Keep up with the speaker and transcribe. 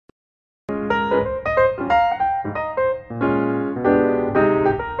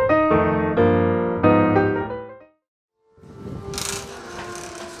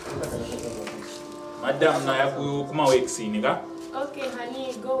madam na kuma wexini ka. Okay,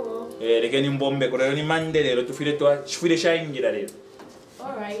 honey, go. Leke ni mbombe ko ni mandele lo tufire shaingira lero.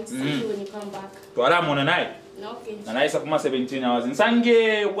 All right, see you when you come back. Twala mona naye. Okay. Na naye kuma 17 hours.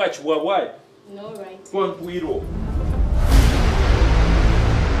 Nsange watch bwa. No, right. Kwa mpwiro.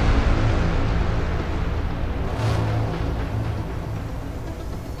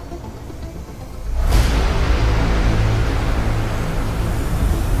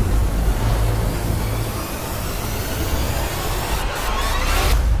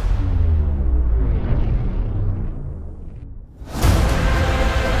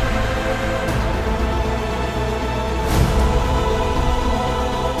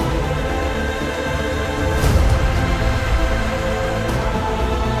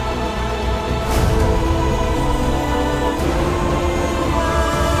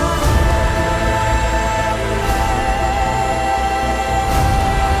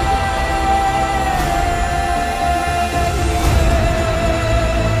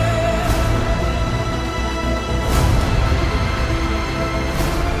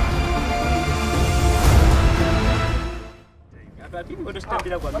 Big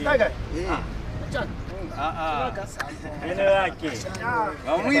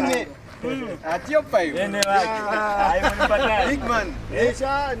man.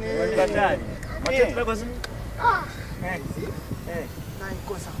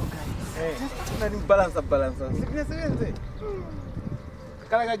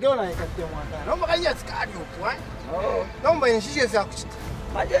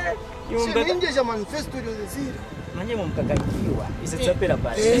 Manje mumkakakiwa isitsapela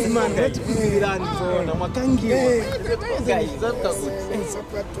pale Man, irani zona makangiwa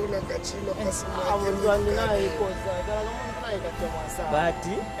sapatula kachilo kasima amundwani naye koza kala kama naye katemwa sana bati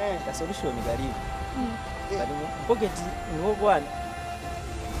ka solution karibu karibu pocket niwo bwana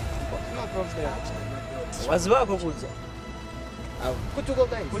no problem wazi wako kuja au kutuko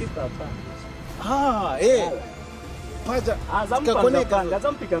kai kuli papa paja azampanga panga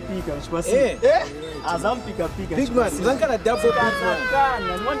azampika pika mshwasi azampika pika big man zankana double big man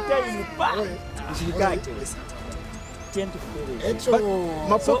kana one time pa shirikake tento kubele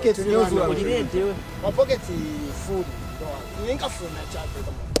ma pocket yozo ulirete ma pocket food ninga funa chape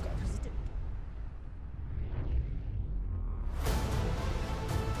kama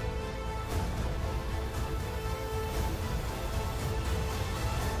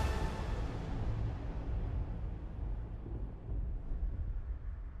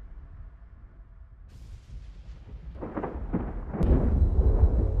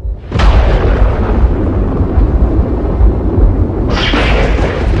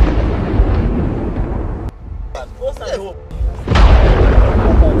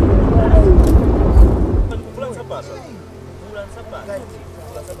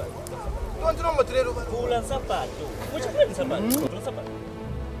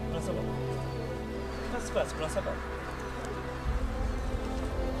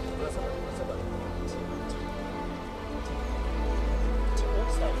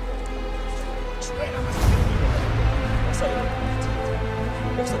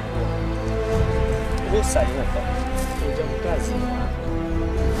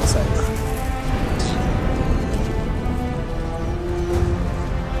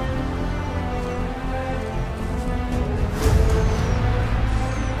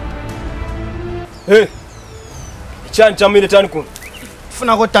Txmp tani kun.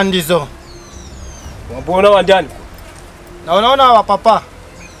 Funa ko tandizo. Wabona wandani? Naona wa papa.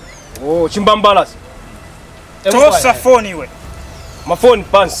 Oh, chimbambalas. Tosa phone iwe. Mafoni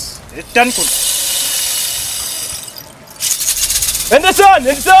pants. Tani kun. Anderson.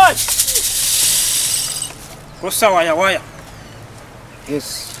 Kosa waya.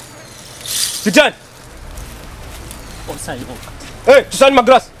 Yes. Pitan. Osa yo. Hey, tusani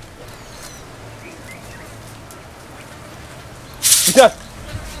magras. Pitan.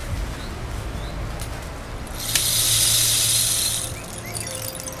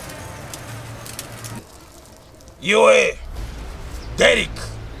 Yoe, Derek,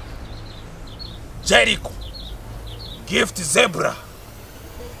 Jericho, Gift Zebra,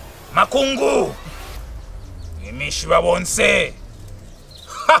 Makungu, Imishwa Bonse.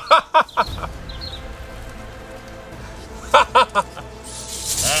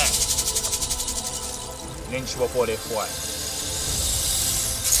 Ninchwa pole fwai.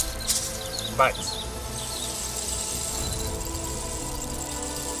 But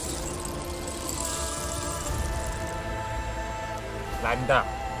Landa.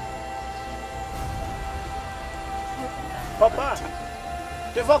 Papa.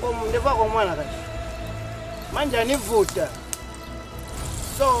 Ndeva kwa mwana kachi. Manja nivuta.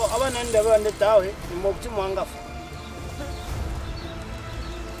 So abana nda bande tawe imokti mwangafu.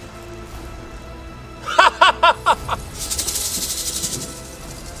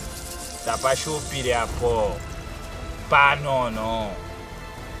 Tapashupire hapo. Panono.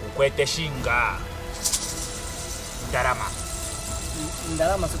 Ukwete shinga. Ndarama.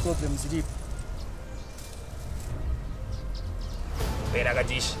 Ndalama si problem zilipo. Pera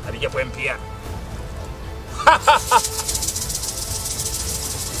katishi, alije Txmp.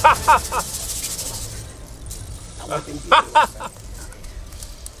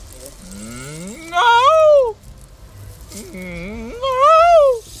 No.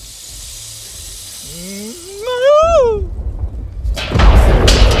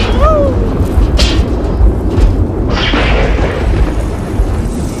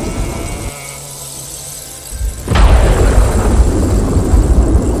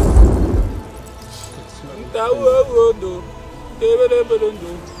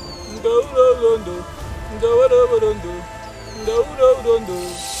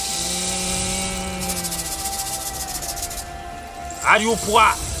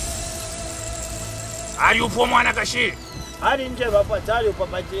 Are you poor mwana kashi? Hadi nje bapa tali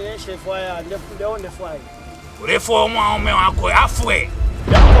upapatine chef waya leo nefwai. Urefo ome wako afwe.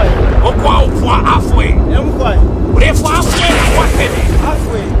 Yamkwai. Okwa upwa afwe. Yamkwai. Urefo afwe na kwa tene.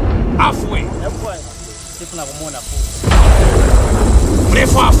 Afwe. Afwe. Yamkwai. Sipo na kumona fu.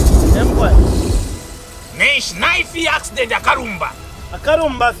 Urefo afwe. Yamkwai. Neish knife accident akarumba.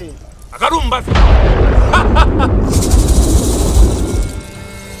 Akarumba fi. Akarumba fi.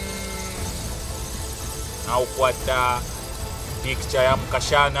 Na ukwata picture ya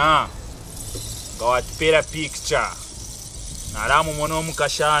mkashana. Ngawatipera picture. Naramu mono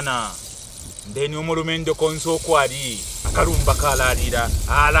mkashana. Ndeni umurumendo konso kwari. Akarumba kalarira.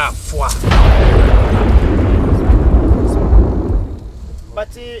 Alafwa.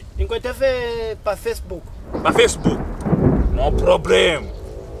 But inkotefe pa Facebook. Pa Facebook. No problem.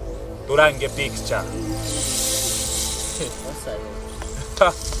 Turange picture. Wasa yo.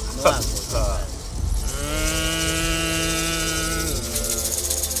 Ha. Nwako.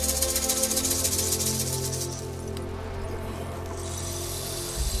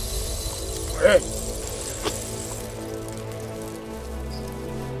 Hey.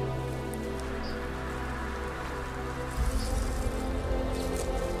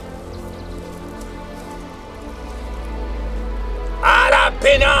 Ala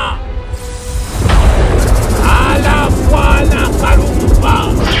pena. Ala fwana karumba.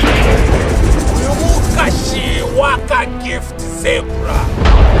 Uyumukashi waka gift zebra.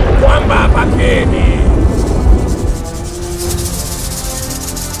 Kwamba papeni.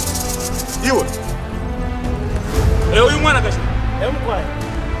 Iwe. Uyu mwana kashi. Yamkwai.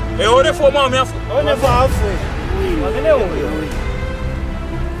 Ore foma omeafu. Onefa afwe. Wagene uyo.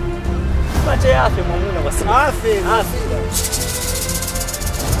 Mache yafe mwamuna kwa simu. Afe. Afe.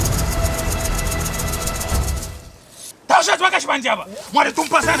 Tausha tuwaka shibanji hapa. Mwale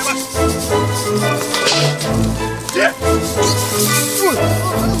tumpa sana basi. Yeah.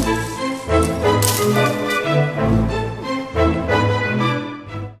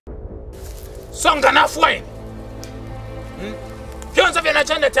 Songa na fwe. Pyonza vya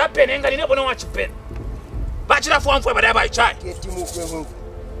nachanda tapene nga nine bono wachipene. Bachira fwa mfwe badaya baichai. Ketimu kwe mungu.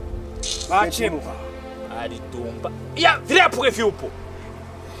 Txmp. Alitumba. Ya, vile apuke upo.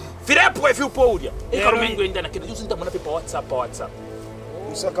 Vile apuke upo ulia. Ika rumengo indana kida yusi nita mwana pa WhatsApp.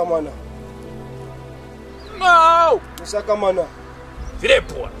 Musaka mana. No. Musaka mana. Vile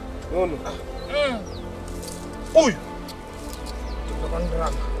pua. Nono. Uy.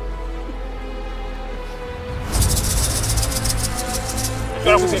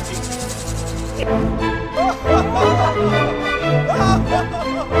 Espera kusenti.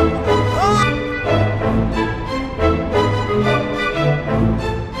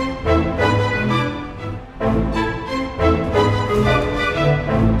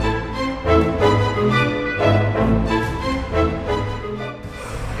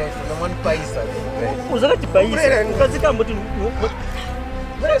 Uzakati paisa. Ukazi kama tu.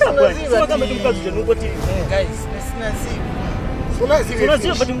 Sio kama tu mkazi je nuko ti. Guys, sina zivi.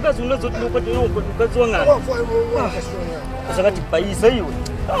 Unazio pati mkazi unazo tu nuko ti mkazi wanga. Uzakati paisa hiyo.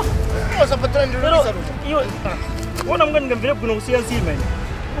 Sasa patana ndio Pero hiyo wana mngani ngamvile kuna usianzi mimi.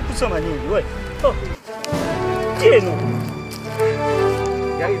 Ukusoma nini wewe? Keno.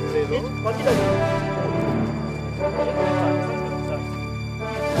 Gari ndio. Wakida